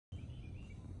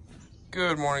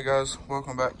Good morning, guys.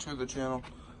 Welcome back to the channel.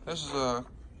 This is a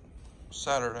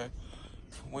Saturday.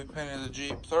 We painted the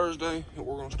Jeep Thursday, and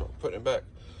we're gonna start putting it back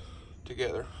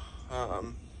together.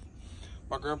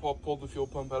 My grandpa pulled the fuel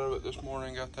pump out of it this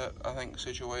morning, got that, I think,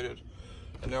 situated,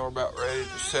 and now we're about ready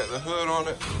to set the hood on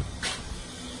it.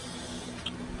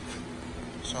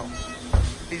 So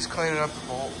he's cleaning up the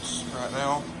bolts right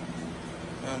now,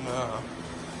 and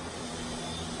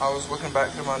I was looking back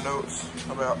through my notes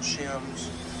about shims.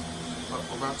 But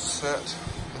we're about to set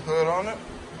the hood on it,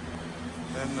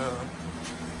 and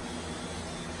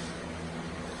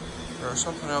there was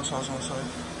something else I was going to say.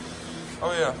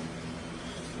 Oh yeah,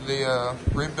 the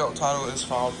rebuilt title is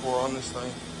filed for on this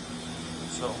thing,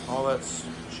 so all that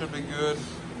should be good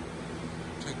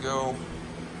to go.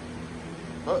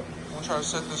 But we'll try to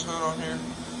set this hood on here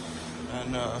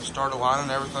and start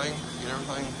aligning everything, get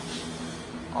everything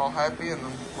all happy and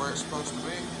where it's supposed to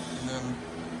be, and then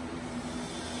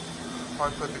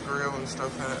probably put the grill and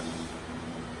stuff in it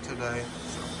today,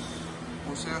 so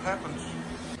we'll see what happens.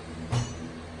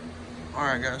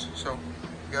 Alright guys, so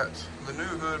got the new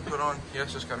hood put on.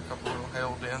 Yes, it's got a couple little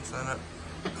hail dents in it,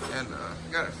 and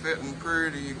got it fitting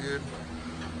pretty good.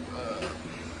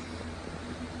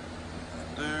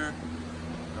 There,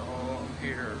 all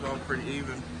here is all pretty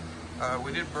even.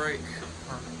 We did break,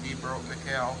 or he broke the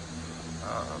cowl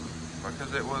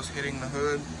because it was hitting the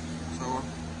hood, so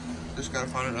just gotta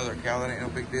find another cowl. That ain't no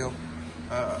big deal.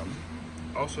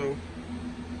 Also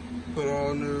put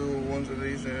all new ones of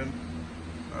these in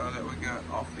that we got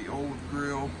off the old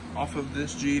grill, off of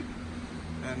this Jeep,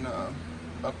 and I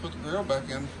put the grill back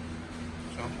in.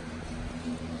 So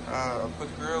put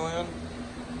the grill in,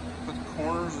 put the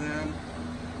corners in,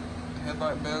 the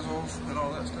headlight bezels and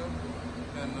all that stuff,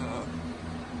 and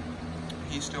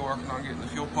he's still working on getting the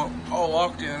fuel pump all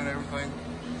locked in and everything.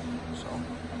 So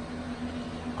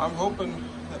I'm hoping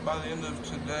that by the end of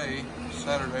today,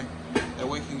 Saturday, that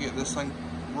we can get this thing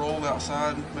rolled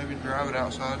outside, maybe drive it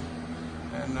outside,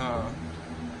 and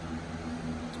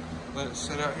let it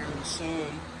sit out here in the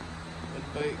sun and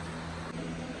bake.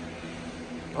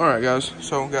 Alright guys,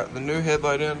 so got the new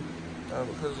headlight in,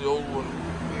 because the old one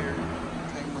here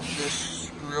came with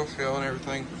this grill shell and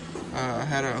everything. I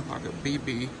had like a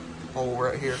BB hole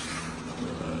right here.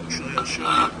 Actually, I'll show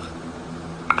you.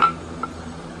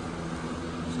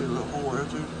 See a little hole there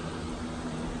too.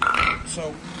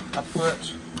 So I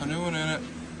put a new one in it,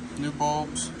 new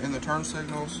bulbs in the turn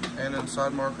signals and in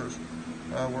side markers.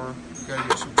 We're gotta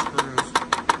get some screws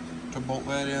to bolt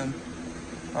that in.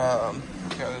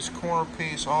 Got this corner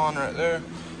piece on right there.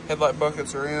 Headlight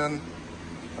buckets are in.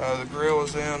 The grill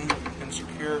is in and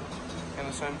secure, and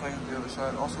the same thing with the other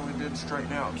side. Also, we did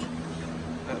straighten out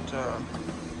that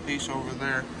piece over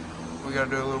there. We got to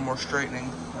do a little more straightening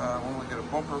when we get a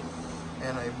bumper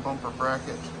and a bumper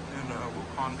bracket, and we'll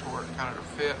contour it kind of to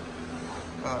fit.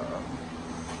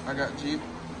 I got the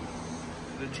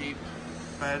Jeep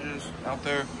badges out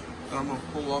there that I'm going to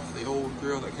pull off the old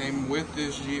grill that came with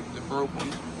this Jeep, the broke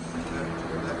one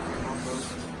that came off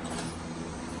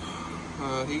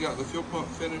of. He got the fuel pump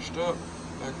finished up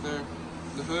back there.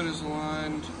 The hood is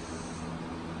aligned.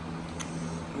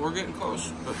 We're getting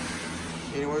close, but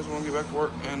anyways, we're gonna get back to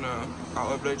work, and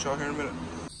I'll update y'all here in a minute.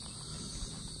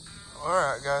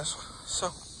 Alright guys,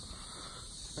 so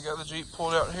we got the Jeep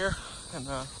pulled out here, and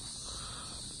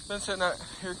been sitting out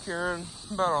here carrying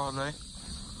about all day,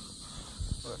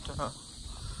 but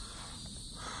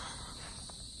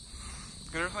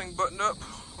got everything buttoned up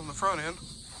on the front end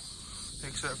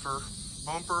except for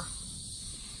bumper,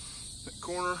 that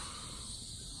corner.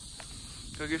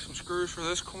 Gotta get some screws for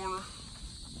this corner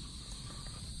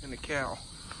and the cowl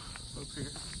up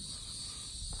here.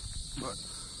 But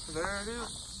there it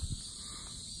is.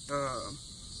 I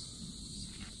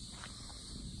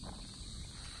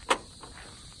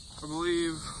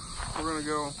believe we're gonna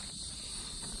go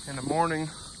in the morning.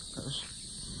 I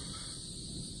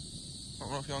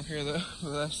don't know if y'all can hear that,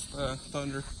 but that's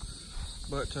thunder.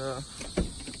 But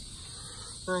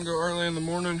we're gonna go early in the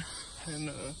morning and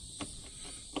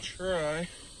try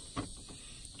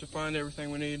to find everything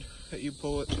we need at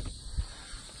U-Pull-It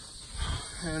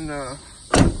and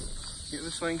get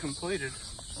this thing completed.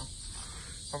 So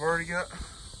I've already got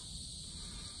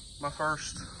my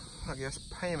first, I guess,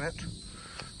 payment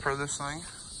for this thing.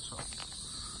 So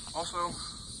also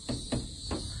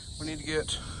we need to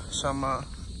get some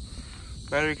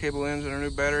battery cable ends in our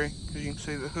new battery, because you can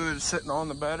see the hood is sitting on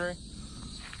the battery.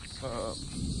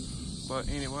 But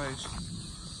anyways,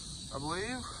 I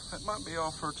believe that might be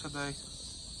all for today.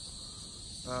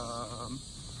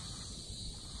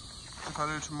 If I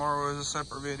do tomorrow as a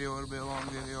separate video, it'll be a long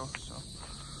video. So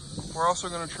we're also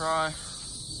going to try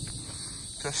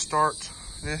to start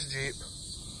this Jeep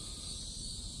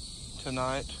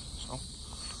tonight. So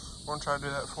we're gonna try to do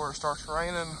that before it starts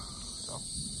raining. So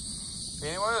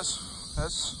anyways,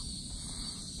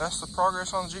 that's the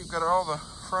progress on the Jeep. Got all the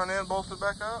front end bolted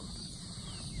back up.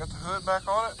 Got the hood back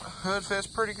on it. Hood fits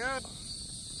pretty good.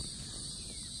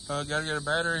 Gotta get a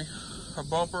battery, a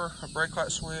bumper, a brake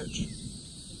light switch,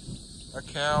 a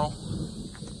cowl,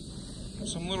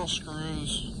 some little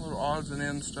screws, little odds and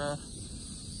ends stuff,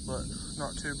 but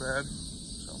not too bad.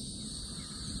 So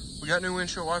we got new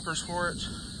windshield wipers for it.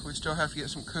 We still have to get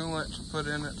some coolant to put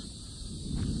in it.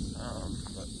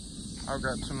 But I'll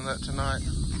grab some of that tonight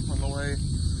on the way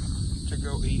to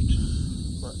go eat.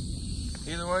 But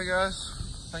either way, guys,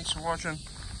 thanks for watching.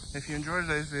 If you enjoyed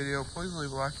today's video, please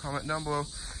leave a like, comment down below.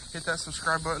 Hit that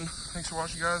subscribe button. Thanks for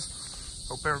watching, guys.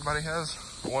 Hope everybody has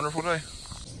a wonderful day.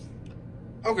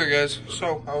 Okay, guys,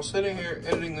 so I was sitting here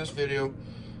editing this video,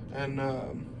 and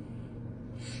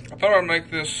I thought I'd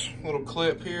make this little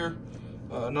clip here,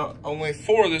 not only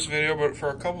for this video, but for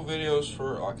a couple videos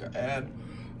for like an ad.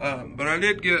 But I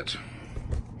did get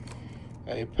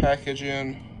a package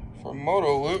in from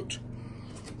Moto Loot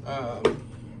a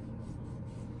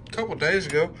couple days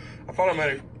ago. I thought I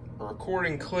made a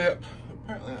recording clip.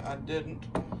 Apparently I didn't.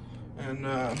 And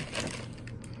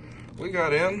we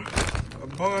got in a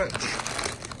bunch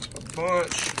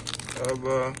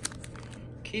of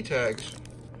key tags.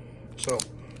 So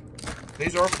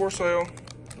these are for sale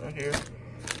right here.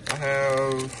 I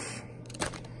have,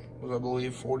 I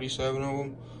believe, 47 of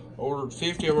them. Ordered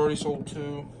 50. I've already sold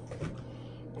 2.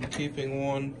 I'm keeping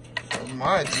one for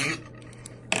my Jeep,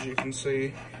 as you can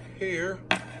see here.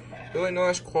 Really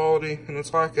nice quality, and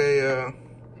it's like a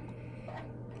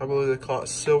I believe they call it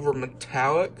silver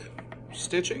metallic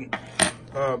stitching.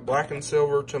 Black and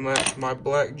silver to match my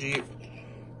black Jeep.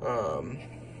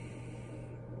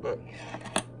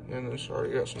 And it's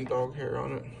already got some dog hair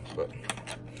on it. But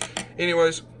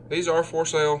anyways, these are for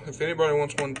sale. If anybody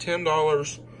wants one,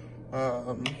 $10.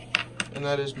 And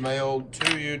that is mailed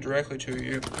to you, directly to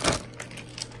you.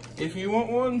 If you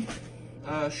want one,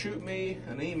 shoot me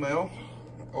an email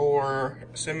or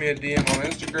send me a DM on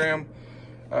Instagram.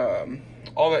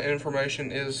 All that information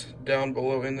is down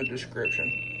below in the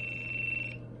description.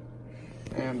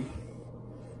 And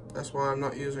that's why I'm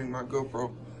not using my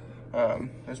GoPro.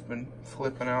 It's been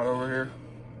flipping out over here.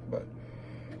 But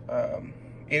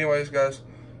anyways, guys,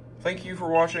 thank you for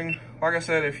watching. Like I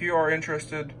said, if you are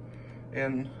interested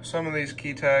in some of these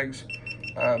key tags,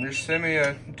 just send me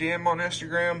a DM on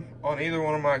Instagram on either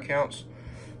one of my accounts,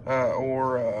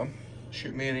 or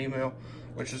shoot me an email,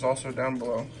 which is also down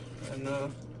below. And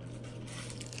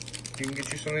you can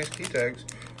get you some of these key tags.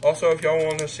 Also, if y'all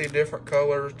want to see different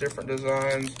colors, different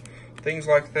designs, things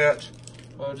like that,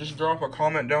 just drop a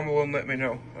comment down below and let me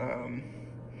know.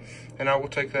 And I will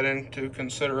take that into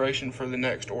consideration for the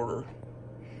next order.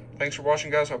 Thanks for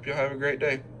watching, guys. Hope y'all have a great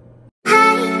day.